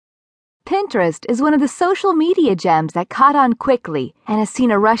Pinterest is one of the social media gems that caught on quickly and has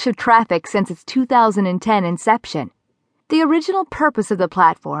seen a rush of traffic since its 2010 inception. The original purpose of the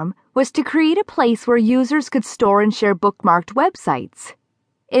platform was to create a place where users could store and share bookmarked websites.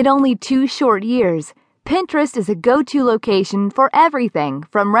 In only 2 short years, Pinterest is a go-to location for everything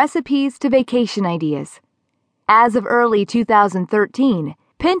from recipes to vacation ideas. As of early 2013,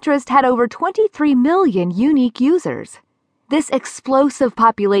 Pinterest had over 23 million unique users. This explosive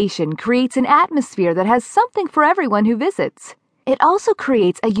population creates an atmosphere that has something for everyone who visits. It also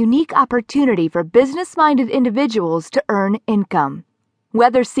creates a unique opportunity for business-minded individuals to earn income.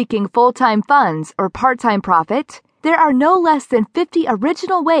 Whether seeking full-time funds or part-time profit, there are no less than 50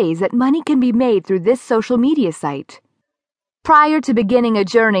 original ways that money can be made through this social media site. Prior to beginning a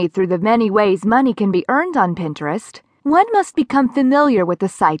journey through the many ways money can be earned on Pinterest, one must become familiar with the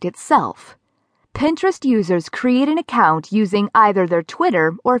site itself. Pinterest users create an account using either their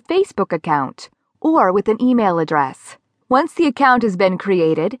Twitter or Facebook account, or with an email address. Once the account has been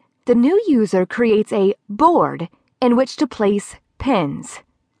created, the new user creates a board in which to place pins.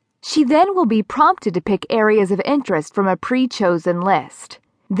 She then will be prompted to pick areas of interest from a pre-chosen list.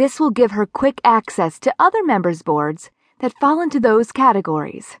 This will give her quick access to other members' boards that fall into those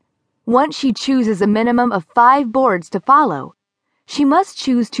categories. Once she chooses a minimum of 5 boards to follow, she must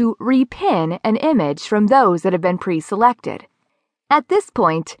choose to repin an image from those that have been pre-selected. At this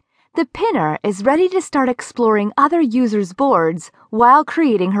point, the pinner is ready to start exploring other users' boards while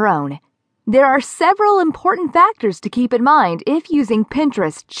creating her own. There are several important factors to keep in mind if using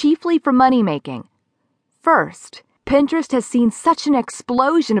Pinterest chiefly for money-making. First, Pinterest has seen such an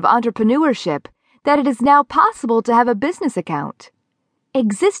explosion of entrepreneurship that it is now possible to have a business account.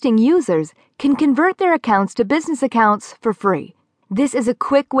 Existing users can convert their accounts to business accounts for free. This is a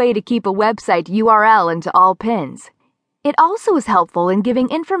quick way to keep a website URL into all pins. It also is helpful in giving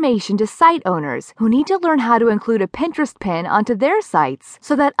information to site owners who need to learn how to include a Pinterest pin onto their sites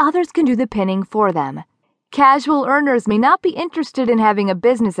so that others can do the pinning for them. Casual earners may not be interested in having a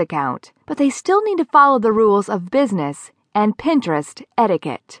business account, but they still need to follow the rules of business and Pinterest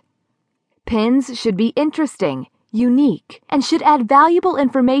etiquette. Pins should be interesting, unique, and should add valuable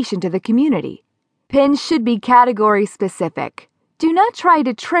information to the community. Pins should be category specific. Do not try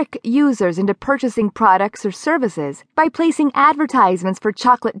to trick users into purchasing products or services by placing advertisements for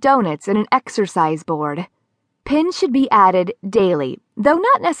chocolate donuts in an exercise board. Pins should be added daily, though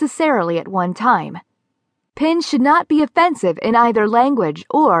not necessarily at one time. Pins should not be offensive in either language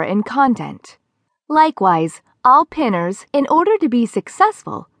or in content. Likewise, all pinners, in order to be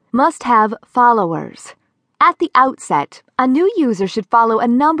successful, must have followers. At the outset, a new user should follow a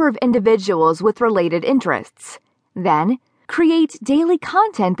number of individuals with related interests. Then, create daily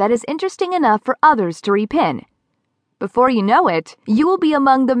content that is interesting enough for others to repin. Before you know it, you will be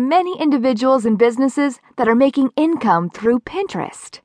among the many individuals and businesses that are making income through Pinterest.